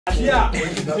Yeah. We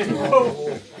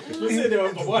say they were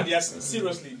about yes,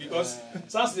 seriously, because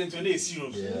accident today is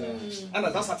serious. And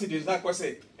that's Saturday, that was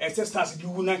a stars you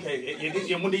wouldn't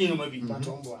your money in maybe.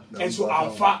 And so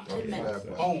I'm fat.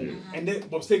 And then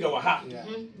Bob Stega were her.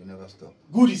 We never stop.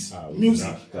 Goodies,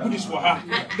 music, goodies were her.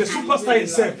 The superstar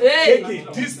himself,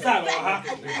 this time were her.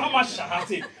 How much I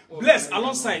take? Bless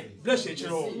alongside, bless your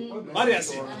children. Maria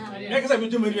said, next time you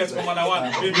do me as Commander One,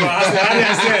 Maria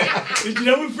said, you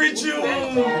never preach you.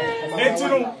 And you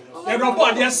know,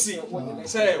 everybody just see,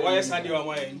 say, why is I doing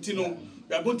my Tino?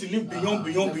 We are going to live beyond.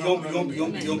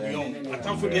 I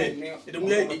can't forget.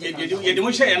 You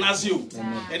don't share an as you.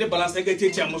 And the balance they get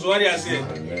teacher, Moswaria said,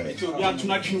 it will be up to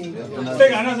not you.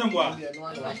 Take another one.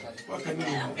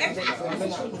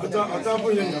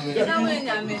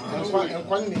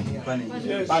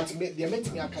 But the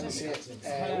meeting I can say,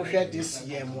 we had this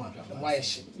year more,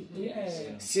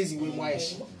 season with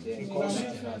Moish, because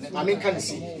I mean, can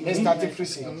see, they started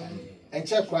freezing. And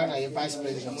check one a vice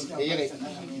president,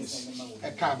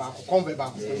 a car back, convey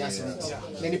back,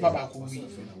 many papa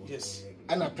yes,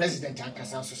 and a president and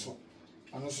Casanso,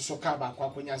 and also so car back,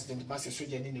 Kwaku accident, Master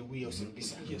Surgeon in the way of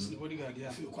Yes, the bodyguard,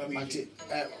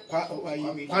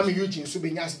 Kwame Eugene, so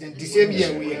being accident, the same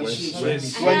year we are, when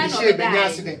the shape being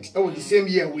accident, oh, the same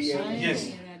year we are,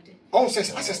 yes. On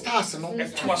says as a stars no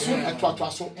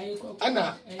etwaso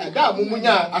ana da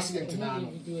mumunya accident na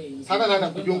no sana na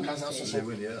kudun kansa so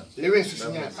lewe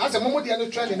susunya as mumu de no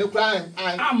trend ne kura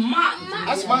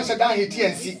as man said that he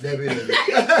TNC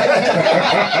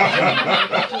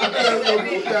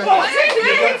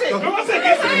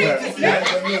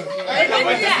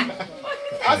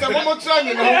as a moment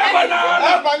training,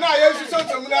 Bana, you should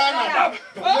to Munana.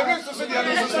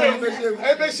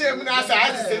 Every shame as I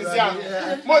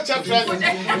said, much of training.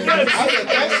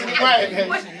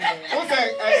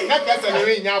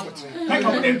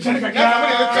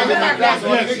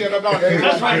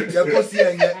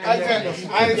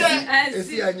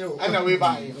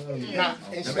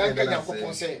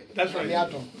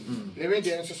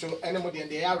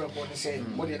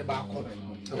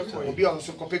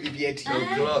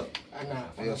 God.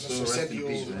 And so said you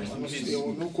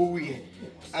no go we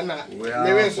and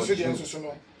lewe so so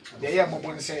no dey am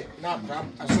mo say na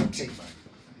pram asonte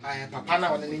papa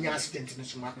na won ni accident no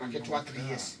so market 3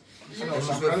 years so no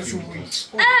so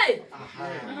hey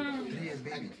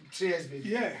 3 years baby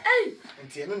yeah hey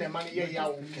enti no na man ye ya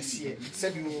wo kese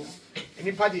said you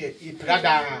anybody e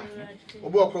prada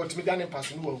obo okro timi dan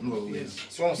pass no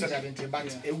so on said that enti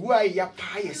but ewu ya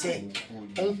pa ye say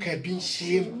on ka bi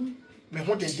shame me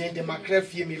ho den makra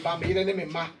fie me ba me yire ne me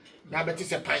ma na beti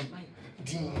se pan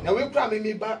din na we kura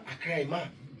me ba akrai ma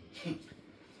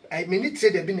I me need say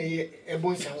there be na e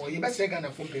bonsan wo ye be se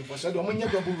Ghana fo pay for so do mo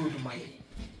nya double road mai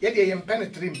ye de ye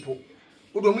penetrate mpo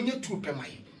wo do mo nya two pe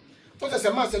mai so se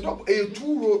ma se do e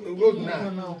two road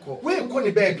na we ko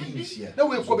ne ba bi na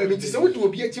we ko ba bi se wo do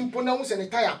obi ati mpo na wo se ne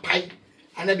tire pai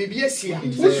ana bibia sia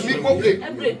wo su mi ko break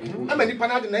ama ni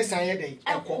pana de na san ye den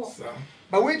ekọ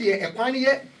ba we de e kwan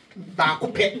ye ba ko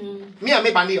pe me a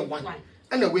me ba na ye one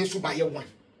ana we nso ba ye one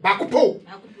ba ko po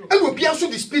and we pian so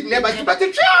the speed never to better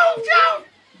chow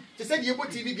they said you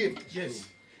TV game yes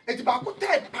and ba ko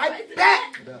type pipe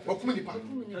back wa kuma di pa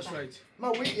that's right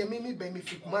ma we ye me ba me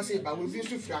fi kuma say ba we bi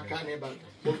so fi aka na ba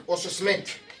o so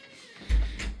cement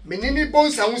me ni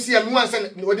bonsa ho sia me wansa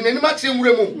o de nani ma tre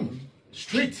nwura mu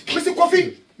straight me say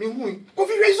coffee me hu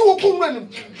coffee raise o ko nwura no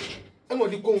and what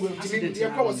the Congo to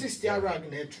power 60 rag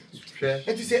net.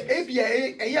 And to say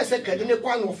ABA, yes, I can no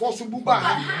Fosu buba,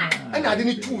 and I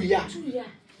didn't 2 years.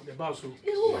 The boss,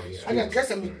 and I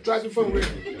guess I'm trying to phone.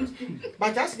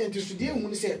 But asking to deal when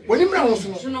he said, when you know,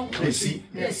 see,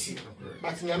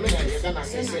 but in a minute, you're gonna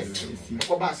say,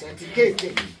 for Bass and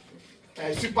Kate.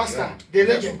 Superstar, the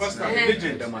legend,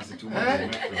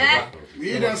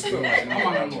 we don't stop.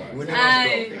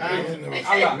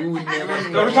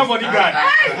 Dorota bodyguard.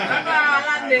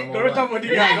 Dorota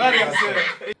bodyguard.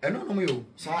 I don't know you.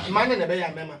 Man in a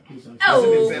bear, Mama. Oh,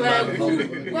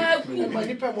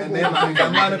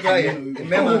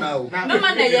 well,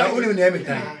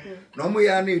 no more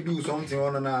I need do something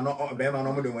on and not Bema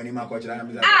no more when he mark what I'm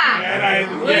wait.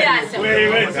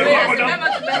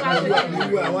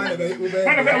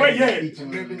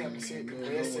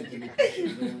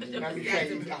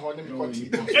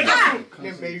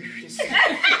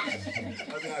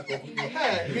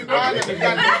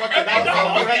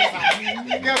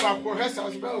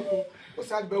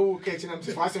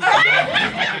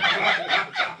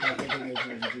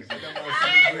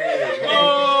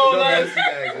 Oh,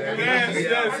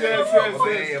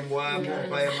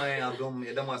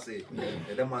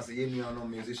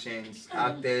 musicians,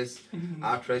 actors,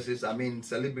 actresses, I mean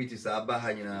celebrities are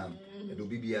behind do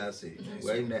BBS.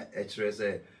 We're in the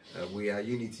we are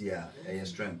unity and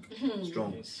strength,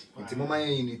 strong. It's a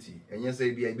unity, and yes,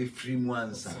 be free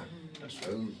ones.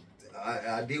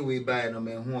 I deal way by no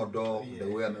man who adore the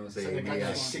way I say,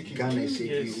 Ghana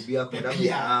shaky, be a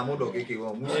model cake. Thank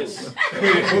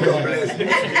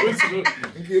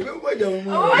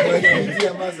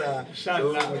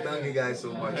you guys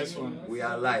so much. We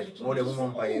are live. More than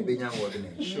one by a Benyan wording.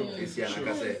 It's here, like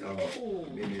I said,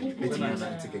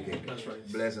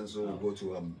 blessings will go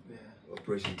to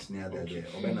operations near there.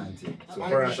 So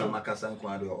for us, I'm Makasan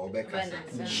Kwado or Becca.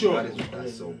 Sure.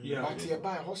 So, yeah. But you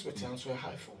buy a hospital and so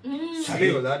high for.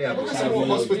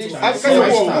 Hospital.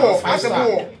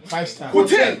 5-star.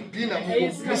 Hotel.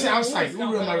 This is outside. We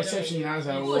room my reception has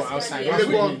outside.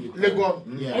 Legon.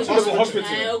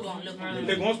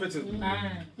 Hospital.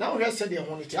 Now we said they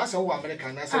want to ask our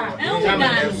American. I said,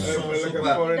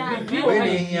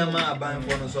 when you hear my buying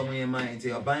for some mind,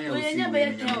 you're buying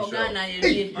Legon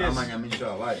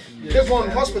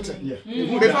Hospital.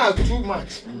 They have too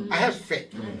much. I have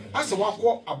faith. I said, walk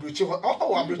up, Abruch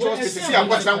Hospital. See, I'm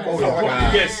watching.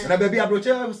 Yes. And baby, Abruch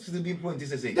to the point.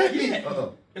 This is it.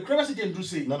 The crevasse didn't do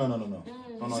say. No.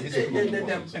 This is the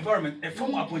environment. A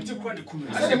form appointed quite a cool.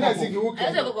 I said,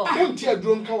 don't tear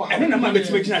drunk. And then I'm going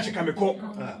to make a can be called.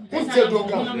 Don't tear drunk.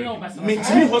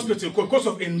 Maintain hospital because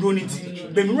of indemnity.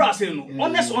 The mirror saying,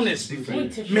 honest.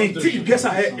 Maintain guess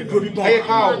ahead a groovy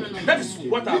bomb. That is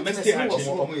what our message is.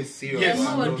 serious. Yes.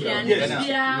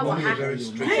 Very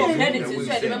strict.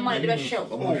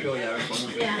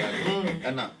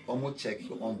 And almost check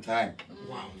on time.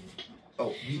 Wow.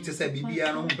 Oh, we just said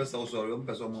BBA no person sorry,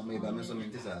 person maybe I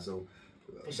so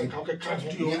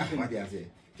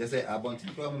just say I want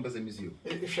to person miss you.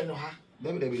 If you know her.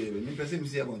 Me person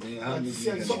miss you about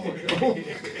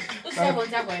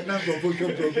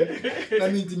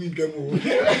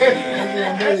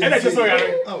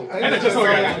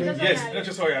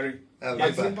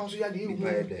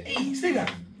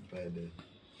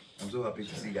I'm so happy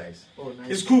to see you guys. Oh,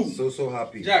 nice. It's cool. So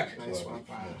happy. Jack. Nice one.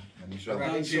 Thank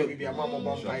you.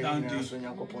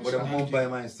 But the mom by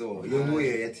my soul. You know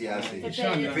yet yes. If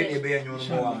any be any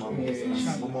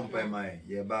more by my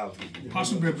yeah about.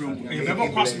 Pass bedroom. You never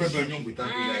pass bedroom. We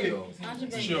thank you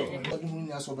guys. Sure.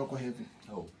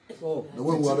 Oh, the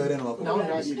one who are better now.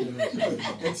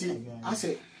 I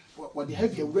say what the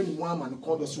heavy when one man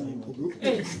called us to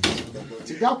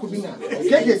that could be now.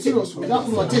 Get serious with that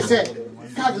what they said.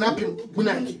 Card napping,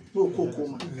 Bunaki, no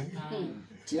cocoa.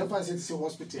 Tiapa said to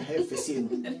hospital have for sale.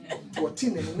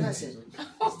 14 and nursing.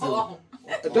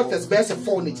 The doctor's best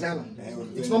phone in Ghana.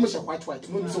 It's not much white,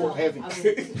 no so heavy.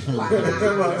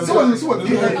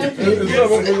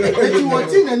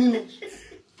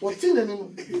 What's in the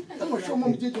name? I'm not sure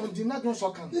mom did not so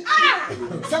come.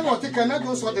 Some will take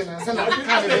another sort and send out the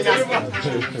car.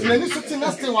 Many sitting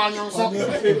nasty one on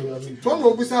something. Tom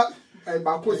will be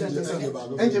Baku and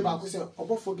Angel Baku said,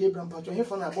 about for Gabriel Patron, here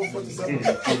for about 47.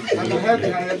 And I had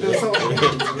this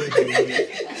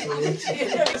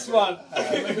one.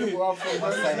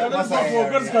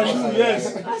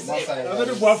 Yes.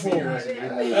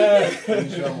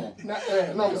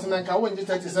 No, Mr. Nanka, when you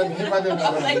take this,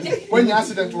 when you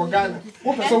accident to a gun,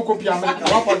 who can so copy America?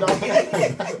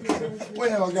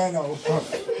 When I'm Ghana,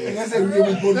 that's a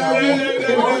real good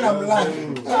I'm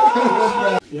laughing.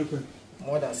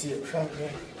 Mother see it,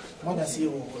 mother see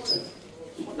it.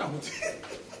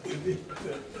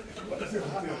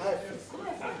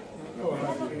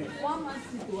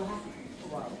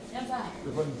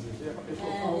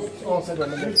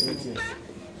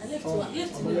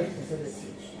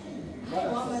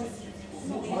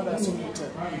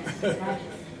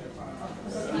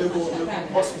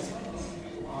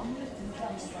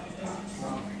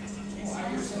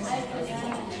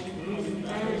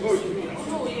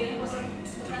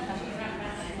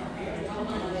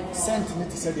 Sent me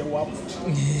to say the word.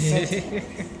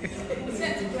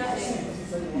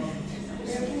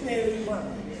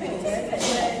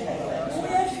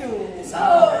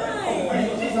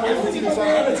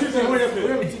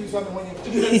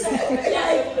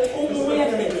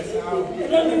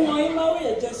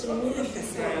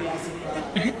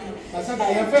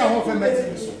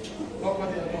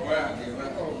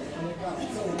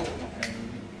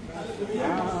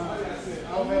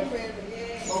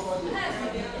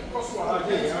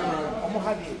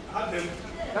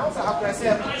 Now I have to say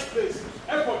nice place.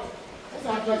 Airport.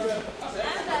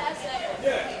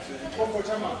 Yeah.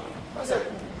 I said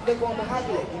they go on the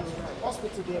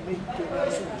hospital they make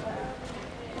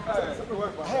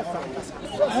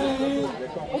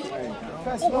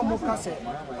First, no more cassette.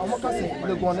 I'm not cassette.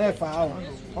 The one there for our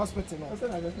hospital.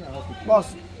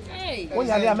 Boss. When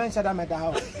you mentioned that matter,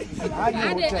 how?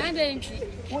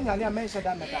 When you mentioned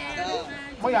that matter,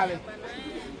 Moyale.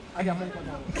 I am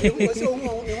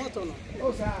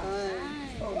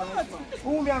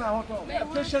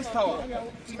Patience Tower.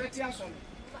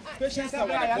 Patience Tower.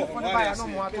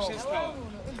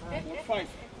 5.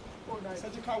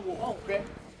 Surgical wall. Okay.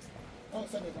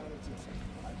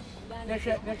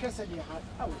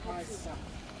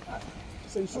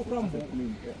 So so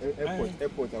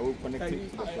airport I will connect it.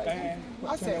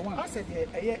 I said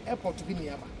airport to be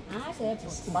near.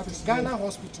 But Ghana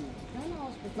hospital.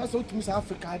 That's what Miss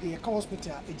Africa the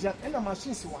hospital. And the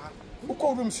machines who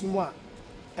call rooms in one.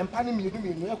 And panning me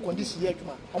in air condition yet.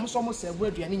 Almost said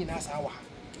where the in us hour.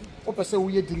 Open say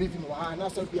we delivering one and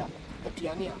also be a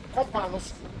piano.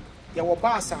 Compounds. There were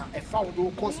bars a found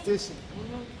coast station.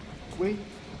 We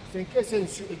in case a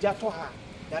jatoha.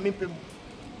 I mean,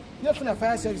 you have a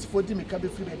fire service for the make up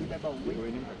free baby.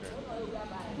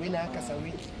 We now cast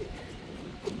away.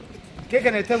 Cake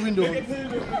and a tail window.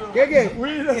 Cake,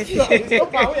 we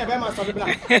stop our way.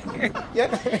 Yeah,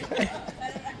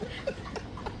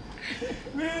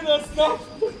 we don't stop.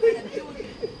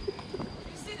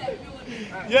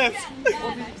 Yes.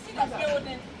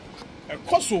 A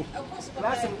Kwaku.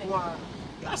 Glass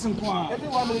and Kwaku. every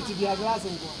 1 minute to be a glass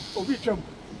and go.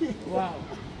 Wow.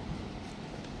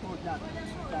 Oh,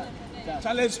 that.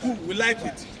 Challenge school, we like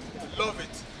it. Love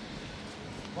it.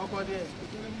 What about this?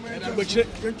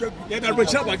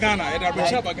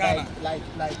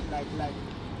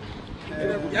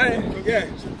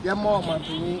 Yeah, more man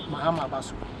to me, Mahama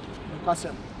Basu. Because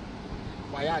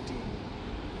Wayadi,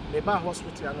 Neba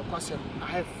Hospital, and because I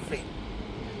have faith.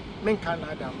 Men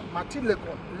Canada, Martin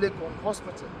Lekon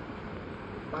Hospital,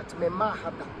 but me ma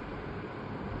have that.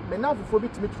 Me now for me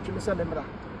to meet you, Mr. Memra,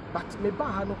 but me ba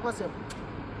ha no because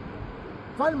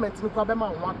Parliament no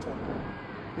kwabema wanto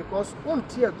because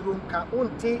unti adrum ka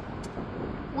unti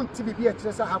bibi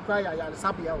etresa hakra ya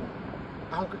sabia wo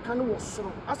ahokeka no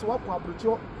wosoro ase wakwa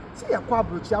abrochi se yakwa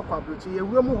abrochi ye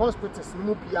wura hospitals ni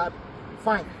mu pia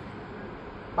fine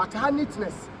but her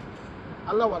neatness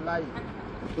Allah wallahi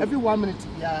every 1 minute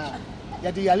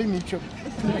ya the yali ni chop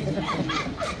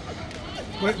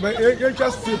but you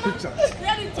just see picture.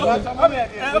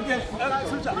 Okay.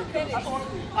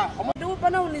 The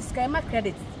woman only sky my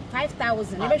credit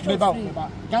 5,000.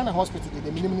 Ghana hospital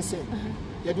the minimum say.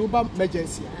 You do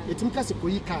emergency. It means you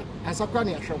koyi card and sakra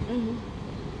na yahwem.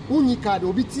 Uni card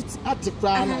obi tit at the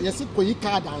crown. You see koyi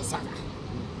card and sak.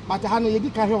 But how you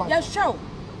di carry one? You show.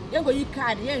 You go you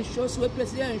card. You show so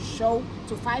place you show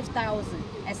to 5,000.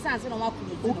 A sense no one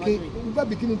could. Okay. We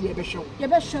beginning the ebe show. You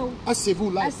be show. A save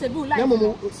life. A save life.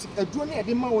 Nemo a drone e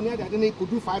dey ma woni ada dey could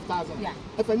do 5,000. Yeah.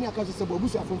 If any account say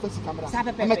bobusu afon fasi camera.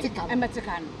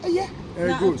 Emetika. Yeah.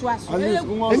 Very good.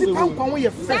 Any pan kwa we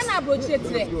first. Sana abrochi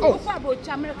etre. O kwa abrochi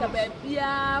America ba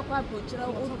bia kwa abrochi na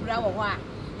o bra wo ho a.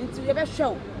 Nti you be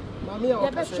show. Mami e o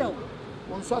be show.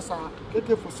 Won so sa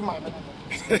keke Fosu ma me.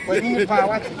 When you pa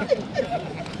what?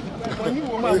 When you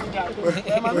woman.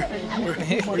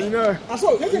 You know. Aso,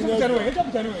 you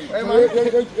jump January.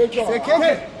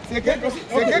 Say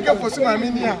keke Fosu ma me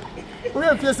ni a.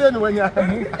 We fie say no wanya.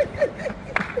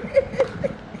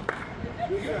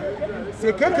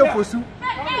 Say keke Fosu.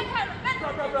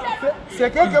 Say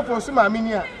keke Fosu ma me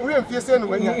ni a. We fie say no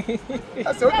wanya.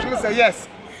 I say okay say yes.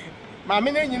 Ma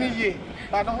me na nyini ye.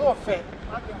 Ba no ho fe.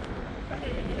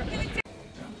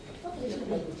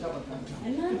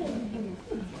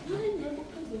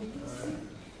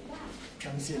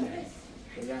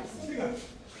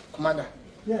 Commander.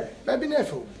 Yeah. Baby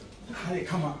Nefo. Hi,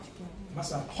 come on.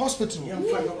 Massa. Hospital.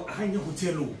 Hi,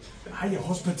 hotel. Hi,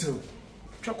 hospital.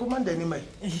 Cha commander ni mai.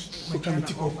 I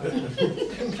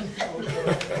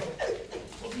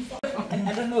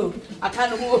don't know. I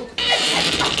can't walk.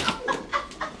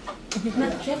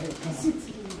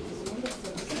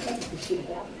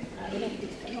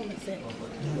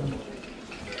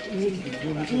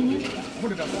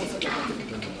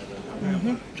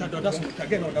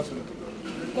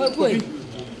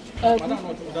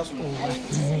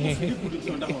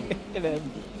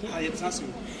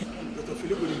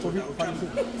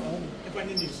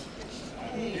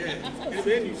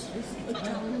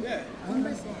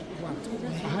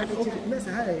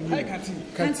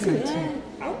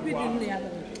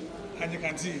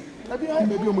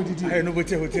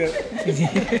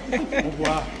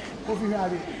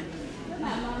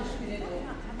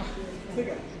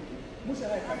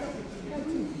 Hospital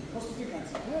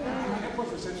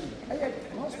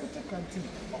canteen.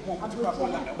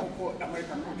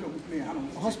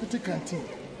 Hospital canteen.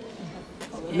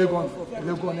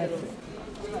 Legon F.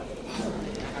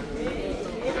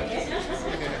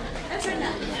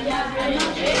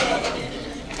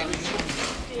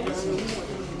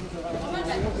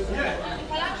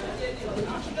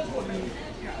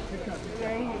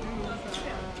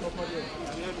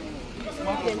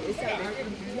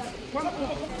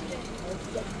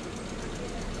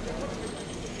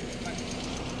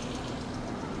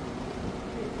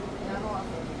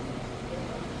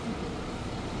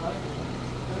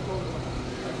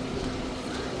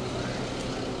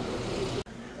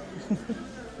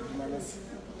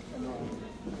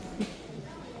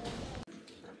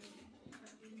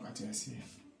 What I see.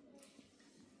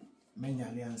 Many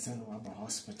alliance and about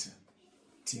hospital.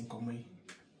 Team come.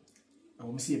 I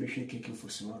will see a bit shaky for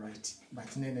so right.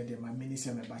 But none of them are many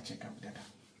some about check up data.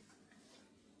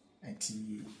 And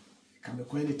he can be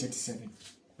quite 37.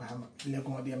 But I'm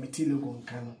going to be a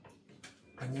cano.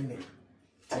 And then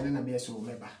telling a beer so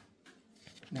member.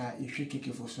 Now, if you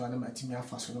kick for so, I'm at me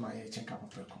for so my check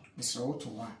up. Mr. Otto,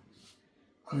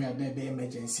 we are there by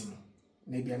emergency.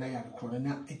 Maybe another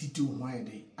corona, 82 why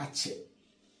they at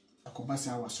a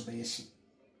cobasa was so by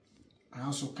I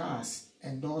also cars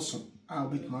and also I'll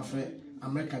beat my friend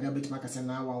America, they'll beat Macas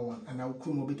now 1 and I'll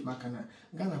crew bit Macana.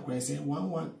 Ghana crazy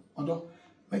 1 although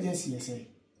emergency, say,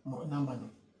 more number no.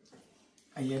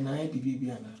 I am 9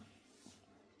 BBB.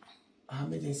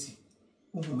 Emergency.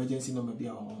 Emergency number be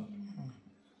our home.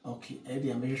 Okay,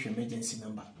 the emergency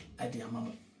number. At the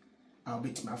mama. I'll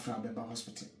beat my friend at the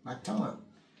hospital. But Tama,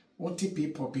 what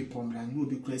people and will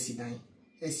be crazy dying.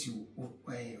 As you,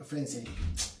 friend say,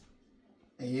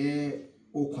 a year,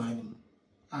 oh, quine.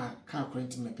 Car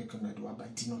quarantine my pick on the door,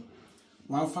 but Tino.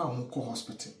 While found home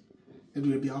hospital, it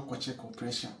will be our check on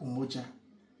pressure, Umoja.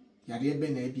 Yaria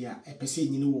Benabia, a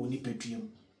person you know, Nippetrium.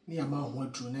 Near Mount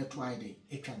one true net wide,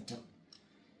 a canter.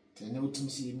 Tell no to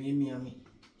see me.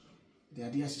 The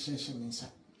idea session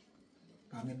inside.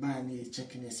 I may buy me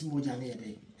checking a Simoja near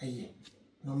day, a year.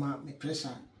 No ma, me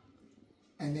pressure.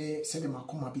 And they said, my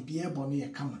coma be able near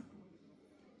come.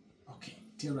 Okay,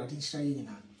 dear, I didn't say in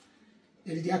her.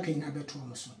 Elidia can have a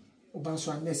tromoso.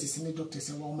 Obanso and necessary doctors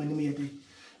and 1 money a day.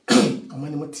 A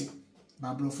money motive.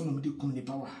 Bablophone do come the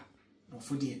power. No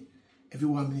for dear. Every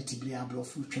 1 minute to be a blow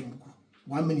full tremble.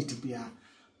 1 minute to be a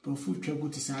blow full tremble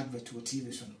to say advert to a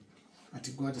TV show. But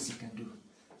God as he can do.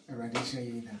 A radiation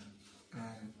in her.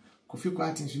 Coffee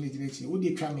quartings you need to would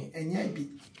you try me and yet be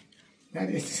that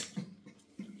is.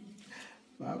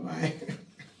 Bye bye.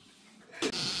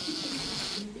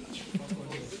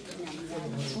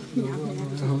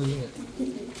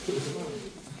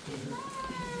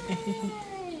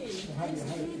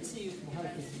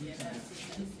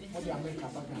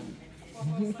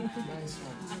 Nice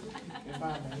wow.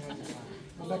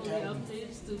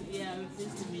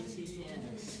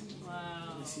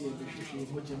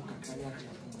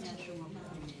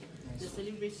 The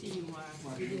celebration you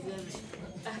are, you deserve it.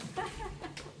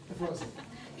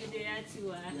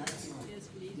 Yes,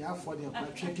 please. Yeah, for the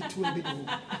check it to a bit.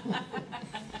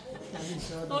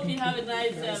 Hope you have a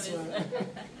nice service.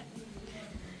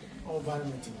 Oh,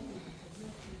 environment.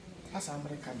 That's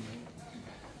American.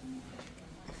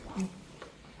 Come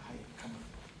on.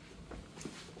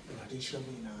 I didn't show me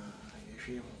in a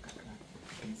shame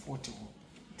and 40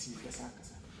 tea.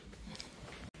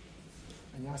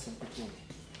 And you ask some people.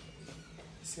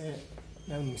 Say,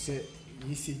 now you say,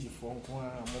 ECG for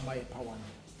mobile power.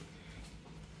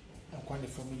 I'm going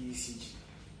from ECG.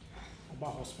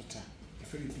 About hospital.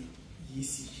 If it be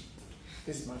ECG.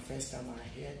 This is my first time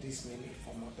I hear this name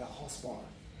from the hospital.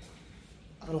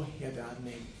 I don't hear that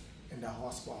name in the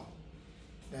hospital.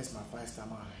 That's my first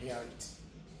time I hear it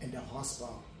in the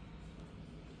hospital.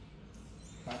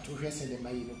 But to hear say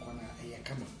my corner, I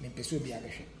come up, me pursue be a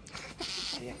bishop.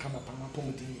 I come up on my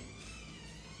pomody.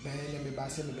 Then let me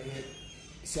pass me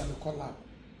see a call up.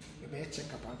 You may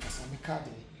check up on Cassam card.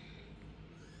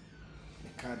 The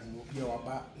card will be our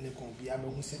back, Lincoln be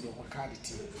able to send your card.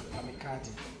 I'm a card.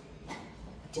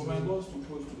 So my boss to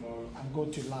post tomorrow. I'm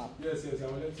going to lab. Yes, I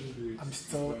will let you do it. I'm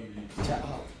still check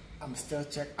out. I'm still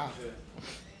check out.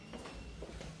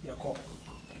 Yeah, call.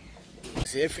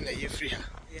 Say if you free.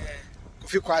 Yeah.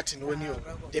 Coffee quiet in when you.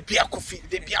 They be a coffee.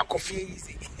 They be a coffee.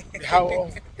 How?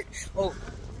 Oh,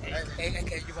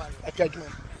 I can't do.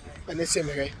 And they say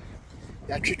me.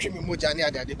 They are treating me more than the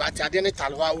other. But I didn't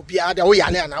tell who will be other. Oh,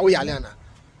 Yalena. Oh, Yalena.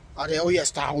 Are they? Oh, yes,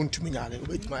 star won't to me.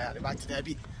 Wait, my. But there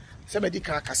be somebody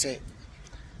can say.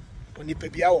 When you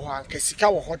pay our Kessica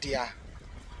or hot here,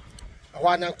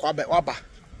 Awana kwabe waba.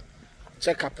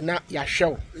 Check up na ya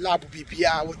show. Lab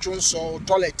bibia, wo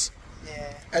toilet.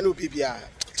 Yeah. Anu bibia.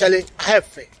 Chale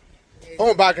hefe.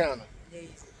 On background.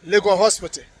 Lagos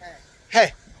Hospital.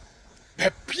 Hey.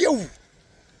 Pepiu.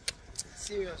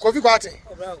 Serious. Kofi kwate.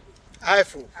 Oh, bro.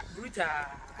 Hefe. Brutal.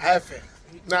 Hefe.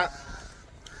 Na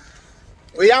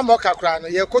we am moka kra no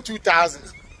ye ko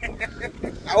 2000.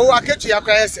 Awo aketu ya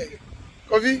kra ese.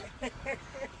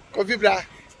 Kofi bra.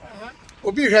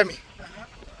 Obi hwe me.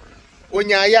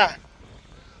 Onyaya.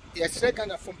 Yes, I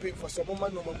can afford pay for some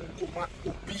woman no mama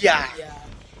obia.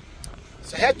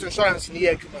 So health insurance ni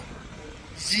ye adwuma.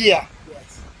 Zia.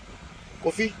 Yes.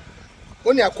 Kofi.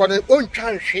 Oni akwana on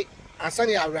twa nhwe ansa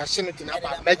na awrahye no dina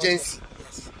ba emergency.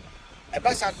 Yes. E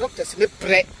ba sa doctors me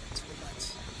pre.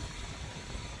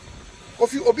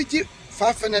 Kofi obiji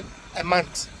 500 a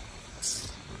month.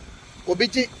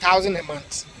 Obiji 1000 a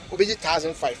month. Obiji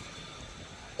 1005.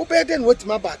 Obey then what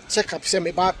my back check up say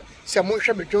me ba say mo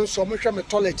hwe me dwon so mo hwe me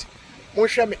toilet mo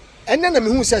hwe me enne na me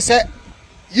hu say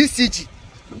ECG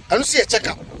anu say check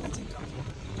up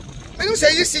me hu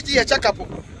say ECG ye check up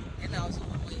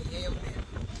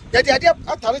ya dia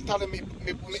atare me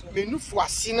nufu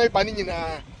ase na ba ni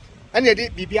nyina ane de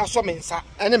bibia so me nsa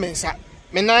ane me nsa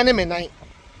me nan ne me nan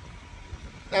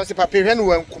na say papa hwe no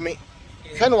wankume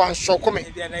hwe no wan shokome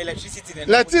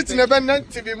electricity na ben nan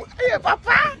TV mu eh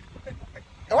papa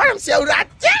e wanam say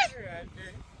urate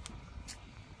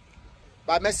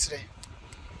ba mesre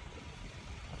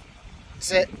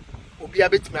say obi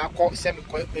abetimi akọ say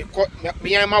me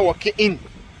yan ma work in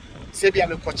say bia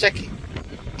me ko check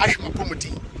ahwema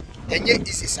pomudi enye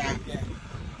isisa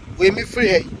we me free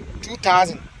hey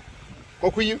 2000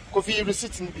 kofi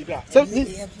receipt ni bibia say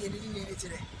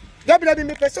dabi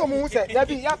me pese o mu say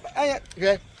dabi ya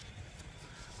he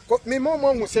ko me mo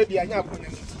hu say bia nya akọ na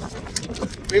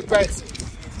we price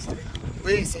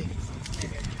we say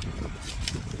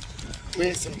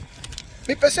we say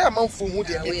me pese am fu hu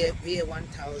de we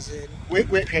 1000 we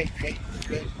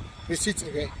receipt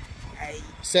ni I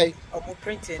say omo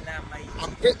printing na my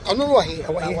I know what here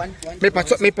me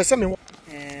pese me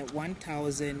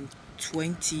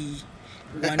 1020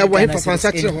 we papa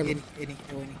satre ho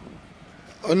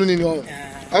onu ni no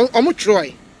omo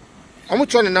try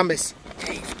the numbers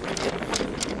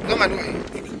no man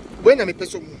we na me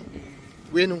pese mu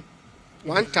we no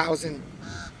 1000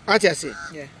 what you say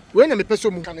yeah we na me pese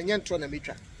mu kan nya ntro na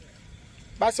metwa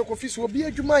ba se kofi so obi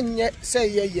adwuma nye say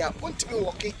ye ya ontimi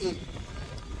working in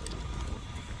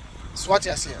so what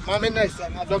you say mama na is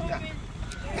na doctor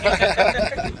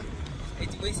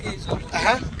it we say so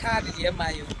card dey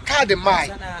mayo card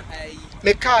mai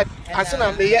me card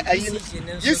asana me ye ayi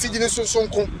yisi gine so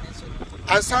sonko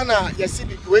ansana yesi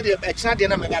bi we dey e kina de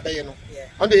na me ba be ye no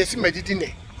on dey yesi medidi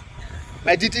ne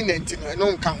ntino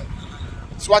no nka ho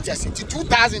so what you say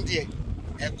 2000 there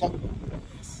e ko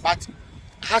but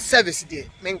her service there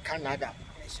men Canada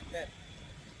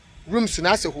rooms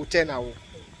na as a hotel na wo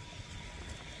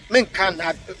men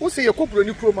Canada wo say you kopro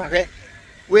ni kro ma hwe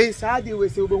we saade we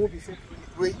say obo bi say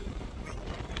we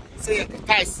say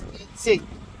guys say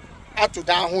ato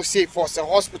down who say for the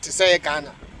hospital say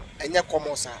Ghana enye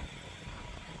common sa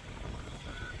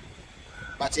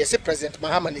but yes President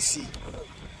Mahama ni see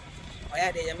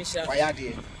oya de yamishra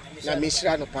na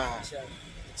mishra no pa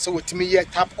so with me here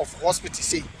type of hospital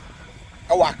say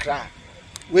awa Accra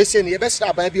we say ne yebesra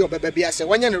aban bi obeba bi ase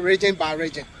wanya no region by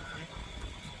region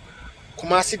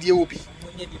Kumasi de obi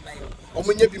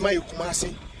omunye bi mai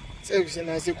Kumasi say we say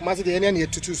na say Kumasi de ene na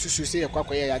tutu susu say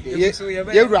yakwakoye ya de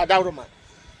ye wura dawroma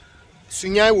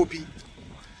Sunyai will be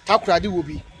Takradi will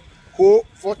be Ho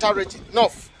Volta region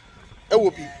North it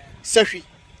will be Sefi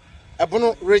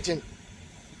Abono region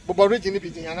Bobo region be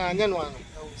the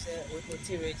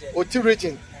Oti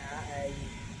region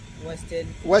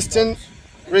Western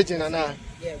region and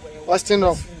Western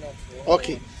North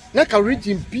okay Naka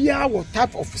region bia what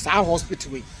type of sa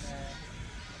hospital way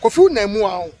Kofu na mu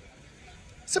a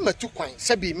se matu kwan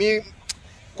se bi me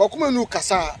kokuma nu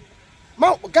kasa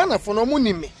ma Ghana for no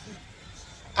money me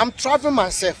I'm traveling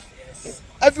myself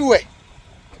everywhere.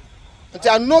 But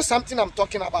I know something I'm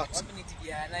talking about.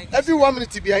 Every 1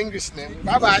 minute to be English name.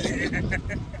 Bye bye.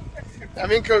 I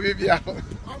mean,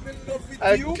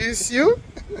 I kiss you.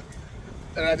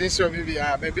 And I didn't show maybe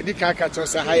the car catch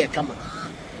us a higher camera.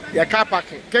 Your car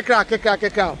parking.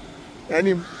 Keka. And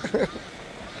him.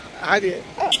 I did.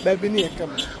 Baby, near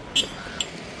camera.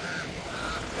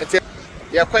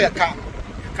 You're quite a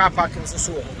car parking.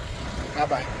 So, bye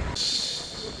bye.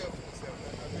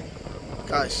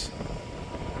 Gosh.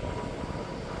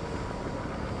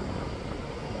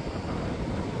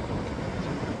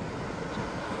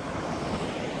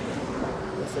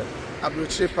 That's it.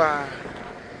 Abrochepa.